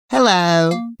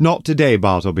Hello. Not today,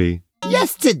 Bartleby.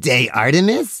 Yes, today,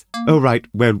 Artemis. Oh, right.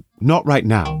 Well, not right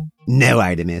now. No,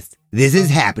 Artemis. This is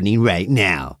happening right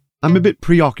now. I'm a bit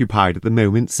preoccupied at the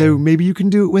moment, so maybe you can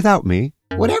do it without me?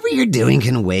 Whatever you're doing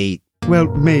can wait. Well,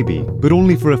 maybe, but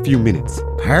only for a few minutes.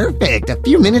 Perfect. A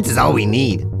few minutes is all we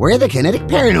need. We're the Kinetic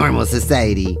Paranormal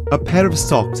Society. A pair of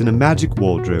socks in a magic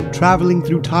wardrobe, traveling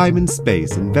through time and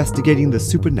space, investigating the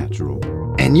supernatural.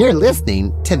 And you're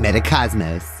listening to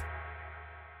Metacosmos.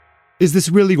 Is this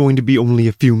really going to be only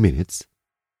a few minutes?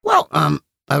 Well,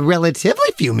 a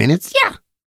relatively few minutes, yeah.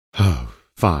 Oh,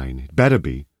 fine. It better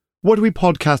be. What are we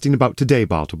podcasting about today,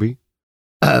 Bartleby?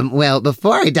 Well,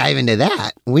 before I dive into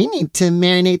that, we need to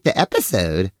marinate the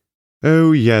episode.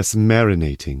 Oh, yes,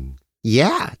 marinating.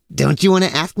 Yeah. Don't you want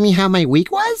to ask me how my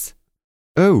week was?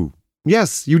 Oh,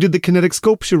 yes, you did the kinetic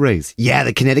sculpture race. Yeah,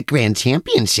 the Kinetic Grand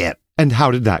Championship. And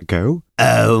how did that go?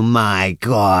 Oh my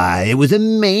God, it was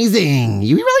amazing.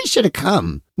 You really should have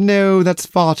come. No, that's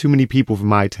far too many people for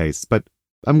my tastes, but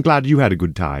I'm glad you had a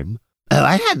good time. Oh,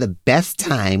 I had the best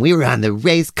time. We were on the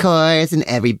race course and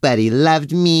everybody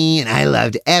loved me and I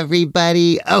loved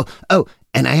everybody. Oh,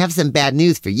 and I have some bad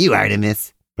news for you,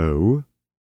 Artemis. Oh?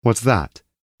 What's that?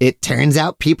 It turns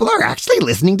out people are actually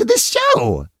listening to this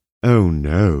show. Oh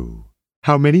no.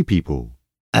 How many people?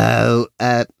 Oh,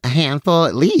 a handful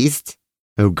at least.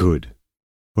 Oh, good.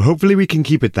 Well, hopefully we can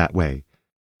keep it that way.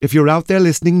 If you're out there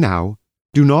listening now,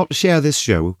 do not share this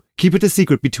show. Keep it a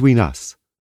secret between us.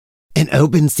 An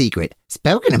open secret,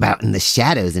 spoken about in the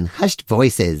shadows in hushed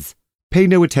voices. Pay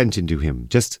no attention to him.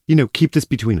 Just, keep this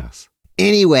between us.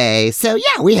 Anyway, so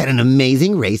yeah, we had an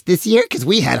amazing race this year because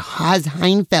we had Haas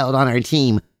Heinfeld on our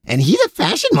team. And he's a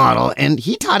fashion model, and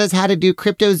he taught us how to do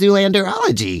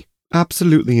cryptozoolander-ology.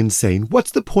 Absolutely insane.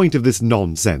 What's the point of this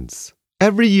nonsense?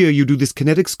 Every year you do this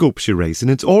kinetic sculpture race, and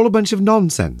it's all a bunch of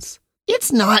nonsense.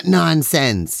 It's not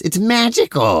nonsense. It's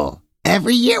magical.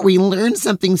 Every year we learn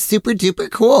something super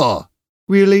duper cool.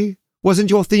 Really? Wasn't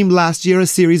your theme last year a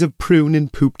series of prune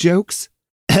and poop jokes?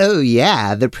 Oh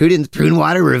yeah, the Prudence Prune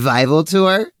Water Revival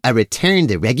Tour, a return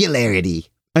to regularity.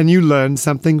 And you learned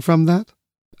something from that?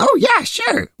 Oh yeah,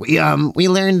 sure. We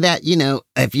learned that,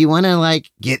 if you want to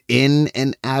get in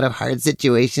and out of hard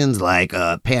situations like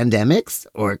pandemics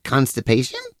or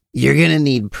constipation, you're going to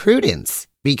need prudence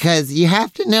because you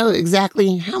have to know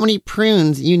exactly how many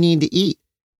prunes you need to eat.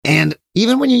 And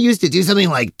even when you used to do something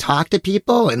like talk to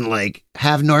people and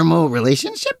have normal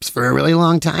relationships for a really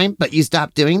long time, but you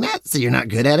stop doing that so you're not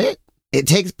good at it, it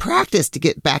takes practice to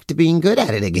get back to being good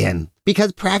at it again.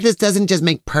 Because practice doesn't just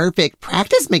make perfect,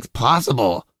 practice makes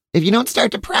possible. If you don't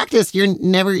start to practice, you're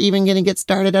never even going to get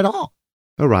started at all.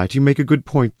 All right, you make a good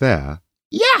point there.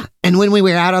 Yeah, and when we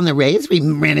were out on the race, we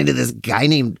ran into this guy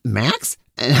named Max,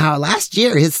 and how last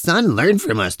year his son learned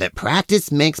from us that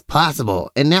practice makes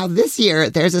possible. And now this year,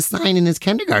 there's a sign in his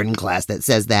kindergarten class that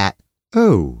says that.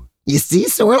 Oh. You see,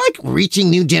 so we're reaching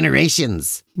new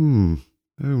generations. Oh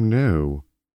no.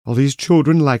 Are these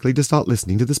children likely to start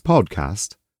listening to this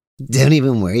podcast? Don't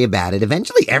even worry about it.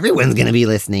 Eventually, everyone's going to be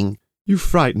listening. You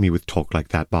frighten me with talk like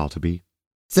that, Bartleby.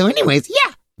 So anyways,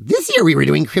 yeah, this year we were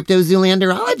doing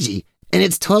cryptozoolander-ology, and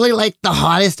it's totally like the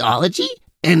hottest ology,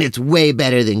 and it's way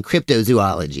better than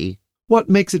cryptozoology. What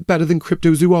makes it better than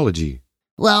cryptozoology?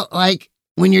 Well,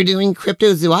 when you're doing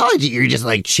cryptozoology, you're just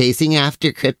chasing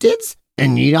after cryptids,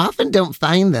 and you often don't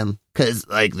find them, because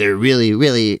they're really,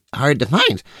 really hard to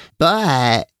find.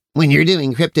 But when you're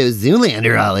doing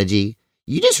cryptozoolander-ology,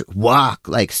 you just walk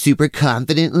super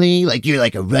confidently, you're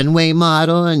a runway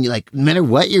model, and no matter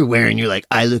what you're wearing, you're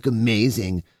I look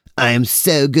amazing. I am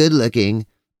so good looking.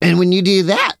 And when you do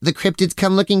that, the cryptids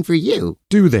come looking for you.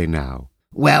 Do they now?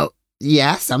 Well,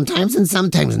 yeah, sometimes and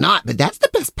sometimes not, but that's the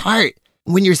best part.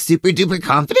 When you're super duper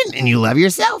confident and you love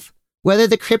yourself, whether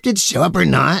the cryptids show up or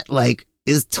not,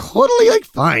 is totally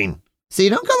fine. So you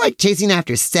don't go chasing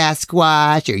after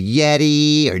Sasquatch or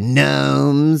Yeti or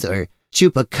gnomes or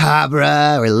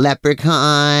chupacabra or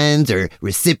leprechauns or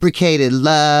reciprocated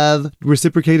love.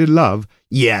 Reciprocated love?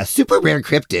 Yeah, super rare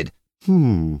cryptid.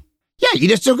 Yeah, you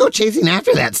just don't go chasing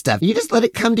after that stuff. You just let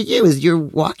it come to you as you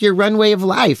walk your runway of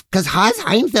life. Because Haas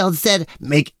Heinfeld said,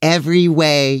 make every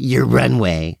way your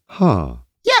runway. Huh.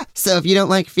 Yeah, so if you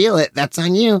don't feel it, that's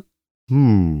on you.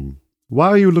 Why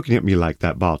are you looking at me like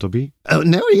that, Bartleby? Oh,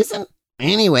 no reason.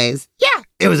 Anyways, yeah,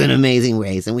 it was an amazing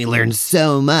race and we learned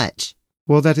so much.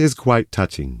 Well, that is quite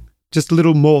touching. Just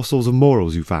little morsels of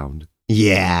morals you found.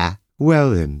 Yeah.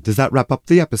 Well then, does that wrap up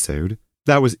the episode?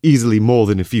 That was easily more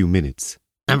than a few minutes.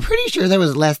 I'm pretty sure there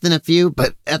was less than a few,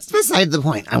 but that's beside the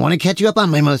point. I want to catch you up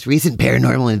on my most recent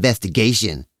paranormal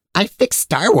investigation. I fixed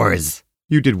Star Wars.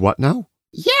 You did what now?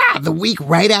 Yeah, the week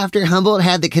right after Humboldt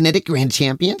had the Kinetic Grand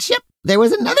Championship, there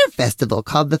was another festival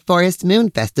called the Forest Moon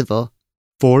Festival.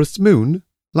 Forest Moon?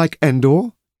 Like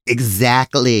Endor?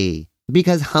 Exactly.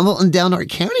 Because Humboldt and Delnor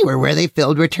County were where they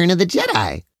filmed Return of the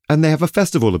Jedi. And they have a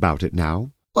festival about it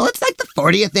now? Well, it's like the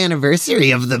 40th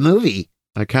anniversary of the movie.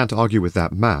 I can't argue with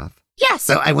that math. Yeah,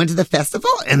 so I went to the festival,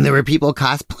 and there were people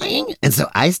cosplaying, and so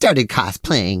I started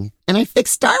cosplaying, and I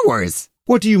fixed Star Wars.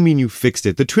 What do you mean you fixed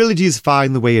it? The trilogy is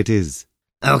fine the way it is.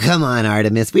 Oh, come on,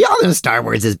 Artemis. We all know Star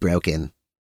Wars is broken.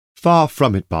 Far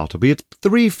from it, Bartleby. It's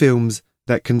 3 films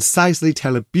that concisely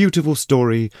tell a beautiful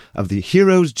story of the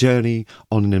hero's journey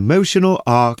on an emotional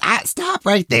arc. Stop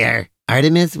right there.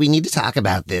 Artemis, we need to talk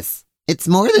about this. It's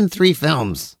more than 3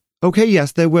 films. Okay,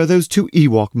 yes, there were those 2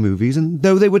 Ewok movies, and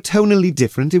though they were tonally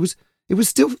different, it was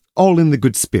still all in the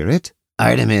good spirit.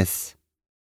 Artemis,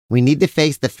 we need to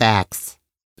face the facts.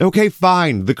 Okay,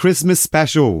 fine. The Christmas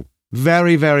special.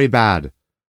 Very, very bad.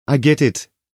 I get it.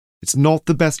 It's not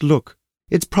the best look.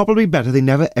 It's probably better they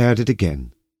never aired it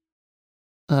again.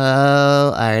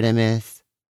 Oh, Artemis.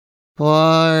 Poor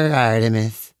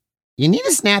Artemis. You need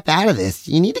to snap out of this.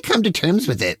 You need to come to terms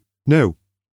with it. No,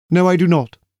 I do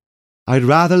not. I'd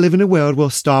rather live in a world where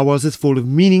Star Wars is full of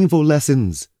meaningful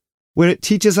lessons, where it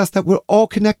teaches us that we're all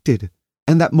connected,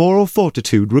 and that moral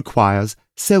fortitude requires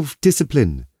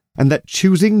self-discipline, and that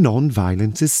choosing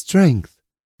non-violence is strength.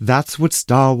 That's what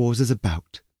Star Wars is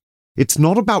about. It's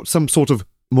not about some sort of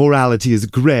morality is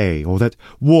grey, or that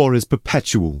war is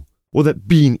perpetual, or that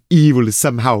being evil is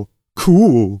somehow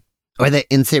cool. Or that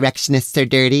insurrectionists are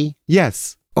dirty.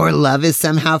 Yes. Or love is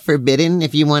somehow forbidden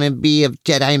if you want to be a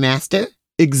Jedi Master.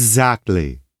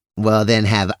 Exactly. Well, then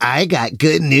have I got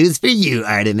good news for you,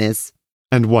 Artemis.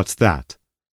 And what's that?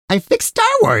 I fixed Star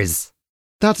Wars.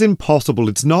 That's impossible.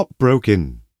 It's not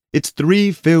broken. It's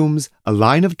 3 films, a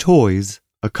line of toys,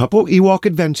 a couple Ewok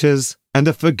adventures, and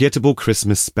a forgettable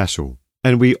Christmas special.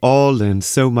 And we all learned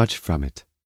so much from it.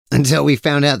 Until we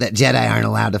found out that Jedi aren't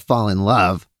allowed to fall in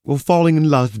love. Well, falling in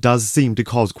love does seem to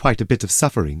cause quite a bit of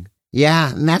suffering.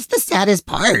 Yeah, and that's the saddest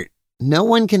part. No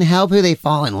one can help who they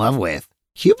fall in love with.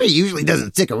 Cupid usually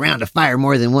doesn't stick around to fire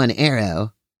more than one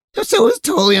arrow. So it was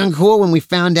totally uncool when we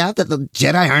found out that the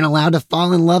Jedi aren't allowed to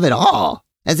fall in love at all.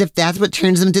 As if that's what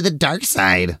turns them to the dark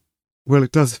side. Well,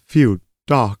 it does feel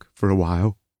dark for a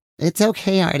while. It's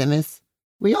okay, Artemis.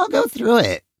 We all go through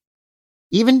it.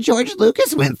 Even George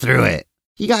Lucas went through it.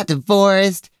 He got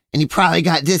divorced, and he probably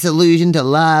got disillusioned to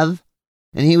love.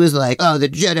 And he was like, oh, the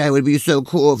Jedi would be so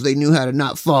cool if they knew how to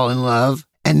not fall in love.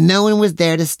 And no one was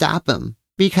there to stop him,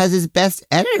 because his best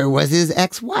editor was his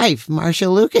ex-wife, Marcia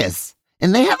Lucas.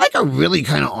 And they had like a really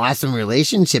kind of awesome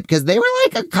relationship, because they were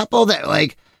like a couple that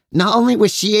like, not only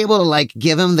was she able to like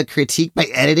give him the critique by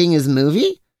editing his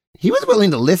movie, he was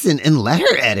willing to listen and let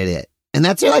her edit it. And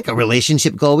that's like a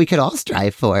relationship goal we could all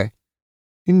strive for.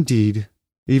 Indeed,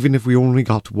 even if we only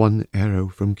got 1 arrow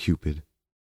from Cupid.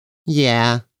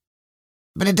 Yeah.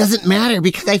 But it doesn't matter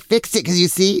because I fixed it, because you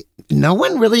see, no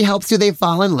one really helps who they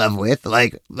fall in love with.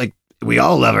 Like we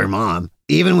all love our mom,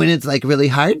 even when it's like really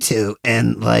hard to,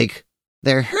 and like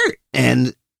they're hurt.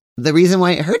 And the reason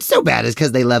why it hurts so bad is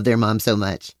because they love their mom so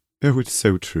much. Oh, it's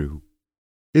so true.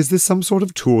 Is this some sort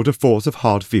of tour de force of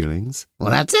hard feelings? Well,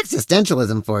 that's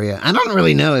existentialism for you. I don't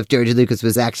really know if George Lucas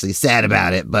was actually sad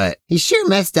about it, but he sure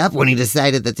messed up when he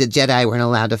decided that the Jedi weren't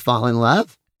allowed to fall in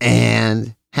love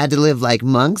and had to live like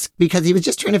monks, because he was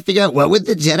just trying to figure out what would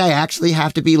the Jedi actually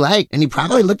have to be like. And he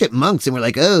probably looked at monks and were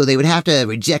like, oh, they would have to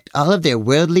reject all of their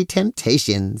worldly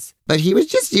temptations. But he was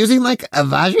just using like a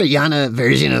Vajrayana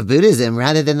version of Buddhism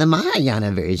rather than the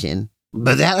Mahayana version.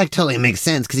 But that like totally makes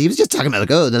sense, because he was just talking about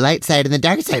like, oh, the light side and the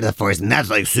dark side of the Force, and that's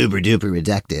like super duper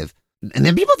reductive. And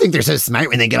then people think they're so smart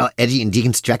when they get all edgy and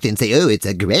deconstructed and say, oh, it's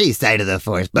a gray side of the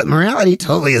Force. But morality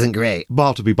totally isn't gray.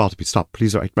 Bartleby, stop,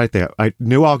 please, right there.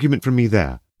 No argument from me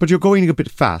there. But you're going a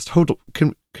bit fast. Hold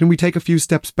on. Can we take a few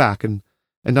steps back and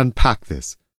unpack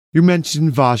this? You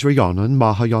mentioned Vajrayana and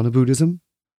Mahayana Buddhism?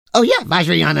 Oh yeah,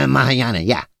 Vajrayana and Mahayana,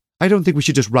 yeah. I don't think we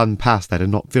should just run past that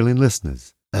and not fill in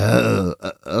listeners. Oh,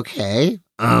 okay.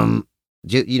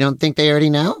 You don't think they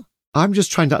already know? I'm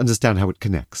just trying to understand how it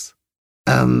connects.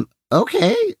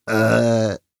 Okay.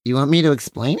 You want me to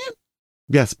explain it?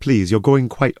 Yes, please. You're going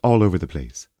quite all over the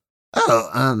place.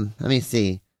 Oh, let me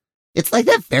see. It's like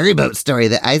that ferry boat story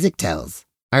that Isaac tells.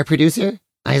 Our producer,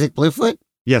 Isaac Bluefoot?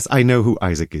 Yes, I know who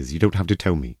Isaac is. You don't have to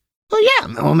tell me. Oh,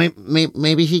 yeah. Well,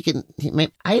 maybe he can...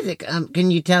 Isaac,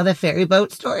 can you tell the ferry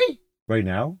boat story? Right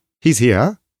now? He's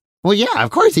here? Well, yeah, of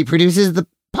course. He produces the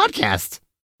podcast.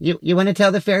 You want to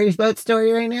tell the ferry boat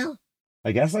story right now?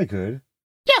 I guess I could.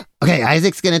 Yeah. Okay,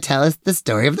 Isaac's going to tell us the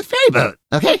story of the ferry boat.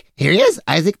 Okay, here he is,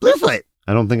 Isaac Bluefoot.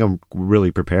 I don't think I'm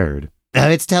really prepared. Oh,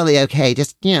 it's totally okay.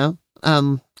 Just, go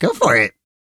for it.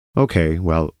 Okay,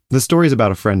 well, the story's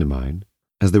about a friend of mine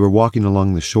as they were walking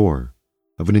along the shore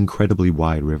of an incredibly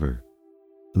wide river.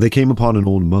 They came upon an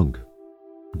old monk,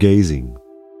 gazing,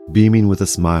 beaming with a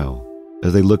smile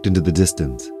as they looked into the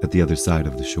distance at the other side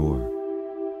of the shore.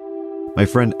 My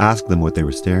friend asked them what they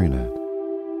were staring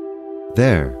at.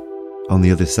 There, on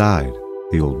the other side,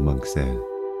 the old monk said.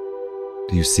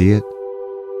 Do you see it?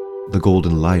 The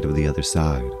golden light of the other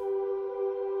side.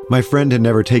 My friend had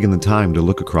never taken the time to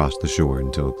look across the shore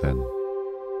until then.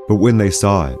 But when they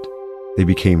saw it, they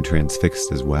became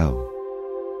transfixed as well.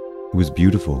 It was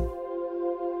beautiful.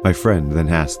 My friend then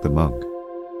asked the monk,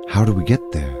 how do we get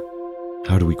there?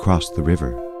 How do we cross the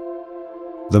river?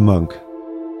 The monk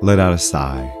let out a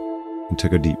sigh and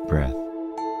took a deep breath.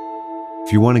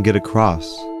 If you want to get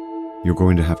across, you're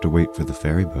going to have to wait for the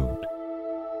ferry boat.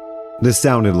 This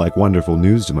sounded like wonderful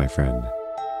news to my friend.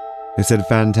 They said,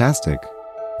 fantastic.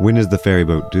 When is the ferry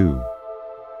boat due?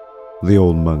 The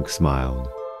old monk smiled.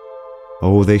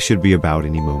 Oh, they should be about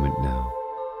any moment now.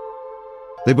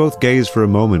 They both gazed for a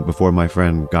moment before my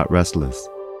friend got restless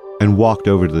and walked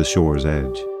over to the shore's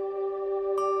edge.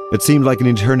 It seemed like an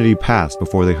eternity passed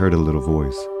before they heard a little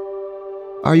voice.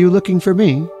 Are you looking for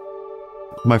me?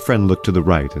 My friend looked to the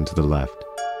right and to the left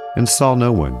and saw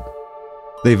no one.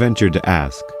 They ventured to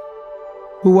ask,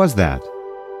 who was that?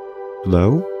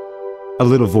 Hello? A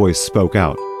little voice spoke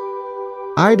out.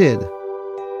 I did.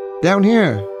 Down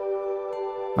here.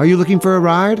 Are you looking for a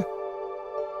ride?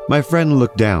 My friend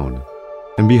looked down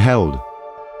and beheld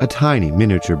a tiny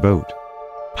miniature boat,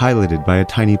 piloted by a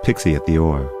tiny pixie at the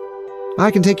oar.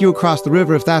 I can take you across the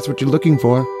river if that's what you're looking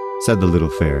for, said the little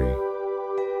fairy.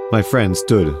 My friend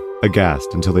stood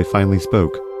aghast until they finally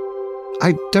spoke.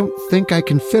 I don't think I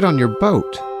can fit on your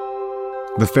boat.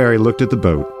 The fairy looked at the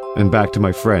boat and back to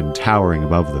my friend towering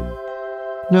above them.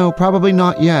 No, probably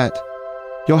not yet.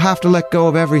 You'll have to let go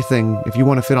of everything if you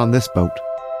want to fit on this boat.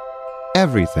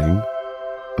 Everything?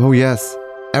 Oh yes,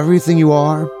 everything you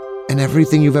are and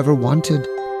everything you've ever wanted.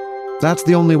 That's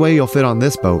the only way you'll fit on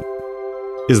this boat.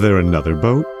 Is there another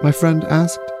boat? My friend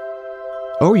asked.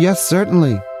 Oh yes,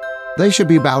 certainly. They should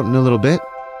be about in a little bit.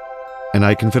 And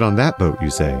I can fit on that boat, you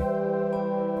say?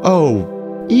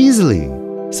 Oh, easily,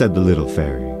 said the little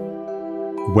fairy.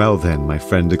 Well then, my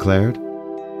friend declared,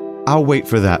 I'll wait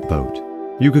for that boat.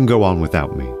 You can go on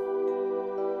without me.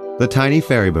 The tiny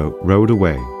ferry boat rowed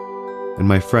away, and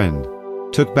my friend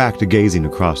took back to gazing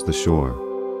across the shore,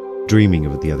 dreaming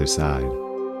of the other side.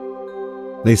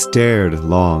 They stared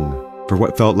long for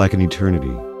what felt like an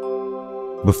eternity,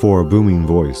 before a booming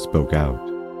voice spoke out.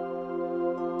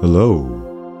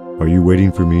 Hello, are you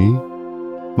waiting for me?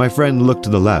 My friend looked to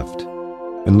the left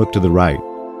and looked to the right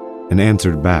and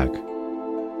answered back.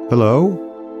 Hello?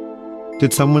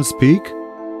 Did someone speak?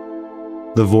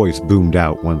 The voice boomed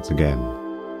out once again.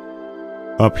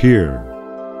 Up here.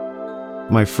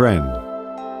 My friend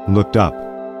looked up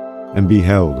and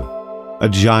beheld a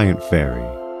giant fairy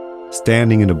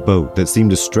standing in a boat that seemed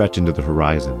to stretch into the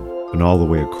horizon and all the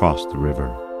way across the river.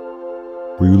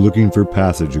 Were you looking for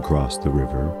passage across the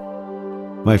river?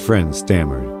 My friend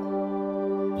stammered.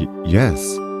 Yes.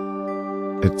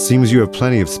 It seems you have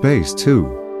plenty of space, too.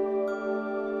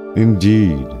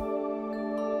 Indeed.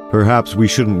 Perhaps we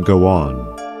shouldn't go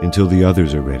on until the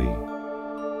others are ready.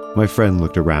 My friend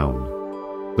looked around.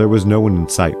 There was no one in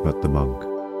sight but the monk.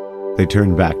 They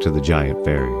turned back to the giant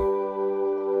fairy.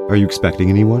 Are you expecting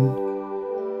anyone?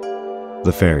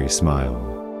 The fairy smiled.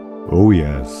 Oh,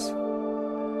 yes.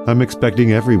 I'm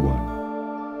expecting everyone.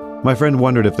 My friend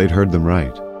wondered if they'd heard them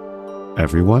right.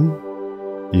 Everyone?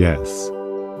 Yes,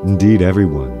 indeed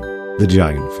everyone, the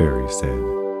giant fairy said.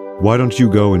 Why don't you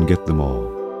go and get them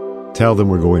all? Tell them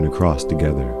we're going across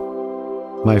together.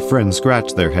 My friend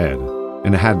scratched their head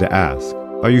and had to ask,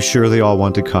 are you sure they all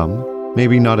want to come?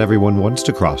 Maybe not everyone wants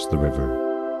to cross the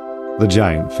river. The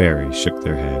giant fairy shook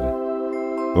their head.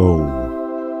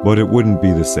 Oh, but it wouldn't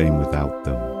be the same without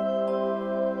them.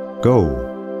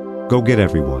 Go get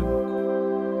everyone.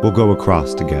 We'll go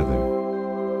across together.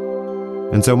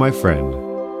 And so my friend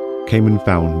came and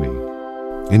found me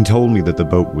and told me that the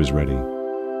boat was ready.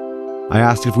 I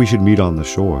asked if we should meet on the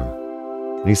shore,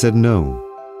 and he said no.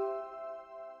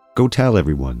 Go tell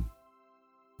everyone.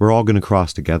 We're all going to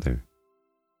cross together.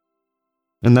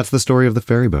 And that's the story of the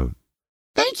ferry boat.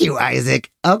 Thank you,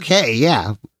 Isaac. Okay,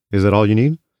 yeah. Is that all you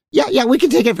need? Yeah, we can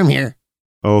take it from here.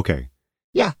 Oh, okay.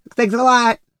 Yeah, thanks a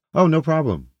lot. Oh, no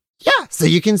problem. Yeah, so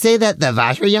you can say that the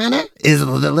Vajrayana is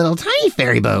the little tiny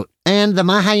ferry boat, and the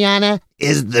Mahayana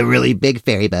is the really big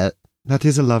ferry boat. That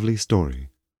is a lovely story.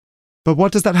 But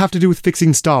what does that have to do with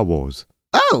fixing Star Wars?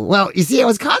 Oh, well, you see, I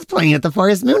was cosplaying at the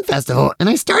Forest Moon Festival, and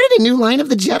I started a new line of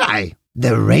the Jedi.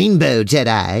 The Rainbow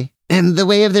Jedi. And the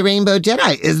way of the Rainbow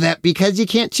Jedi is that because you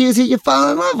can't choose who you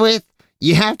fall in love with,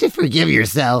 you have to forgive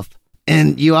yourself.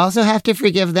 And you also have to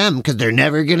forgive them because they're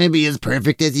never going to be as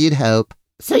perfect as you'd hope.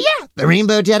 So yeah, the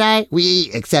Rainbow Jedi,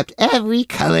 we accept every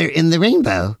color in the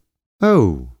rainbow.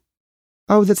 Oh,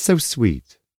 that's so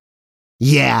sweet.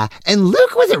 Yeah, and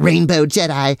Luke was a Rainbow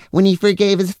Jedi when he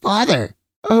forgave his father.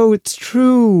 Oh, it's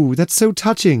true. That's so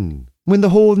touching. When the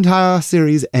whole entire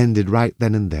series ended right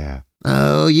then and there.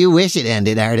 Oh, you wish it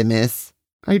ended, Artemis.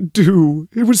 I do.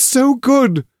 It was so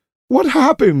good. What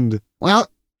happened? Well,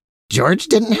 George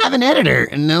didn't have an editor,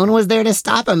 and no one was there to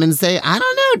stop him and say, I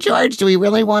don't know, George, do we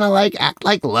really want to, act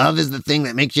like love is the thing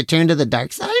that makes you turn to the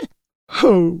dark side?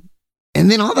 Oh. And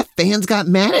then all the fans got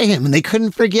mad at him, and they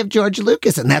couldn't forgive George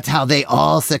Lucas, and that's how they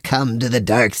all succumbed to the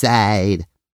dark side.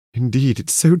 Indeed,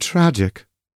 it's so tragic.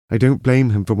 I don't blame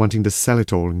him for wanting to sell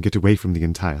it all and get away from the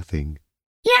entire thing.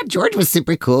 Yeah, George was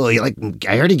super cool.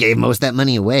 I heard he gave most of that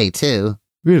money away, too.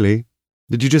 Really?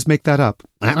 Did you just make that up?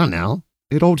 I don't know.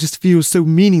 It all just feels so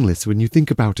meaningless when you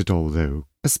think about it all, though.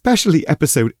 Especially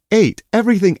episode 8.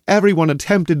 Everything everyone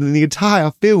attempted in the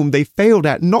entire film they failed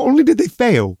at. Not only did they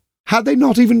fail, had they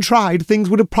not even tried, things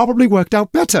would have probably worked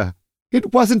out better.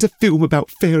 It wasn't a film about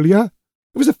failure.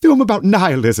 It was a film about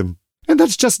nihilism. And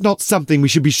that's just not something we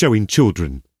should be showing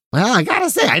children. Well, I gotta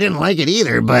say, I didn't like it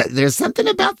either, but there's something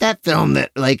about that film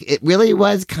that, it really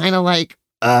was kind of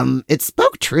it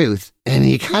spoke truth, and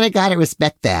you kind of gotta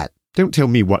respect that. Don't tell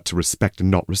me what to respect and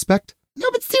not respect.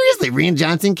 No, but seriously, Rian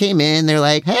Johnson came in, they're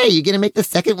like, hey, you're gonna make the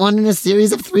second one in a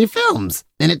series of 3 films.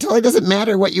 And it totally doesn't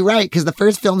matter what you write, because the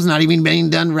first film's not even being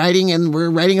done writing, and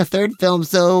we're writing a third film,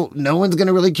 so no one's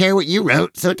gonna really care what you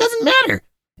wrote, so it doesn't matter.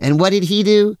 And what did he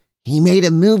do? He made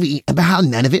a movie about how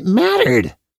none of it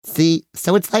mattered. See,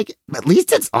 so it's at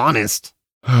least it's honest.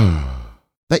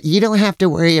 But you don't have to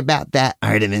worry about that,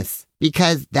 Artemis,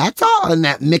 because that's all in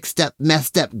that mixed up,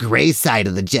 messed up gray side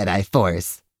of the Jedi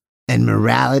Force. And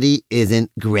morality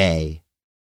isn't gray.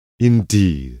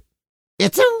 Indeed.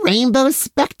 It's a rainbow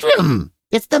spectrum.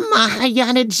 It's the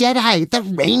Mahayana Jedi, the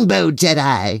Rainbow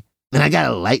Jedi. And I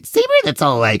got a lightsaber that's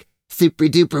all super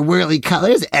duper whirly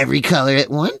colors, every color at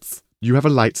once. You have a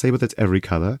lightsaber that's every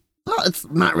color? Well, it's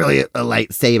not really a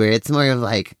lightsaber. It's more of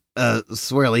a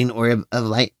swirling orb of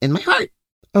light in my heart.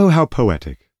 Oh, how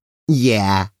poetic.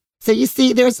 Yeah. So you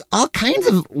see, there's all kinds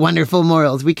of wonderful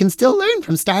morals we can still learn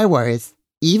from Star Wars,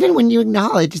 even when you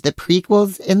acknowledge the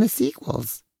prequels and the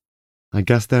sequels. I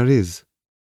guess there is.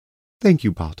 Thank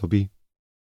you, Bartleby.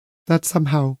 That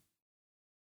somehow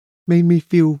made me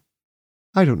feel,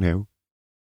 I don't know.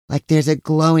 Like there's a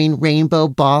glowing rainbow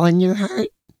ball in your heart?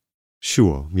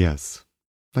 Sure, yes.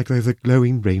 Like there's a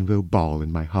glowing rainbow ball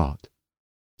in my heart.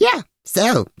 Yeah,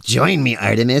 so join me,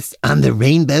 Artemis, on the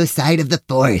rainbow side of the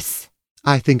Force.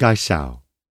 I think I shall.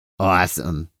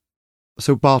 Awesome.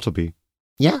 So, Bartleby.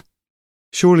 Yeah?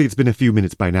 Surely it's been a few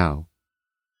minutes by now,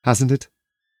 hasn't it?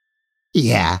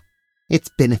 Yeah, it's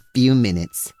been a few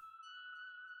minutes.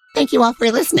 Thank you all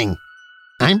for listening.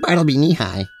 I'm Bartleby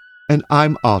Neehi. And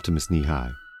I'm Artemus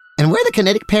Neehi. And we're the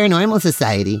Kinetic Paranormal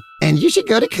Society. And you should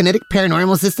go to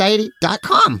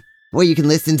kineticparanormalsociety.com, where you can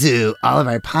listen to all of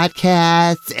our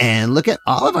podcasts and look at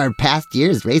all of our past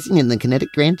years racing in the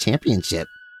Kinetic Grand Championship.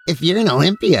 If you're in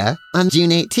Olympia, on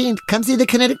June 18th, come see the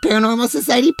Kinetic Paranormal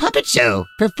Society Puppet Show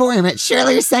perform at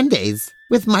Shirley Sundays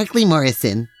with Mark Lee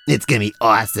Morrison. It's gonna be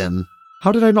awesome.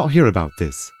 How did I not hear about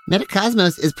this?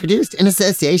 Metacosmos is produced in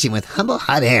association with Humble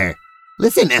Hot Air.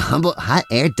 Listen at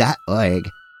humblehotair.org.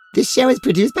 This show is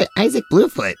produced by Isaac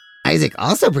Bluefoot. Isaac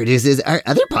also produces our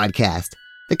other podcast,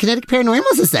 the Kinetic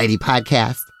Paranormal Society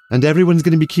podcast. And everyone's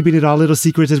going to be keeping it our little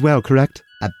secret as well, correct?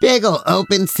 A big ol'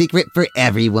 open secret for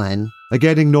everyone.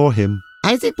 Again, ignore him.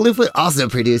 Isaac Bluefoot also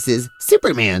produces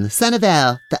Superman, Son of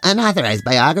El, the unauthorized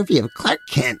biography of Clark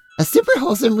Kent, a super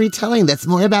wholesome retelling that's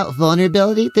more about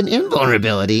vulnerability than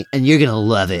invulnerability, and you're gonna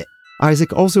love it.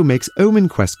 Isaac also makes Omen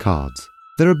Quest cards.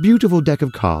 They're a beautiful deck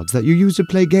of cards that you use to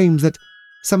play games that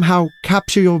somehow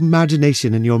capture your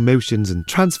imagination and your emotions and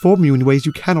transform you in ways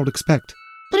you cannot expect.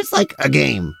 But it's like a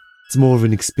game. It's more of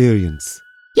an experience.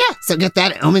 Yeah, so get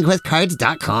that at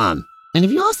omenquestcards.com. And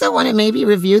if you also want to maybe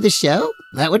review the show,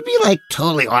 that would be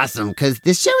totally awesome, because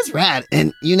this show is rad,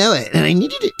 and you know it, and I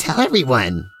need you to tell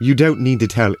everyone. You don't need to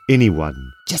tell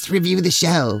anyone. Just review the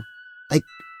show.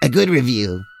 A good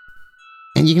review.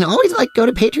 And you can always go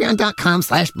to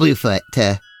patreon.com/Bluefoot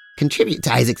to contribute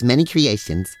to Isaac's many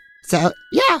creations. So,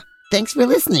 yeah, thanks for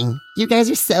listening. You guys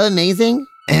are so amazing,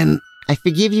 and I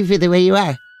forgive you for the way you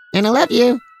are. And I love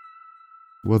you.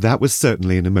 Well, that was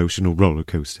certainly an emotional roller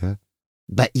coaster.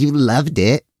 But you loved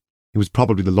it. It was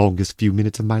probably the longest few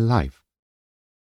minutes of my life.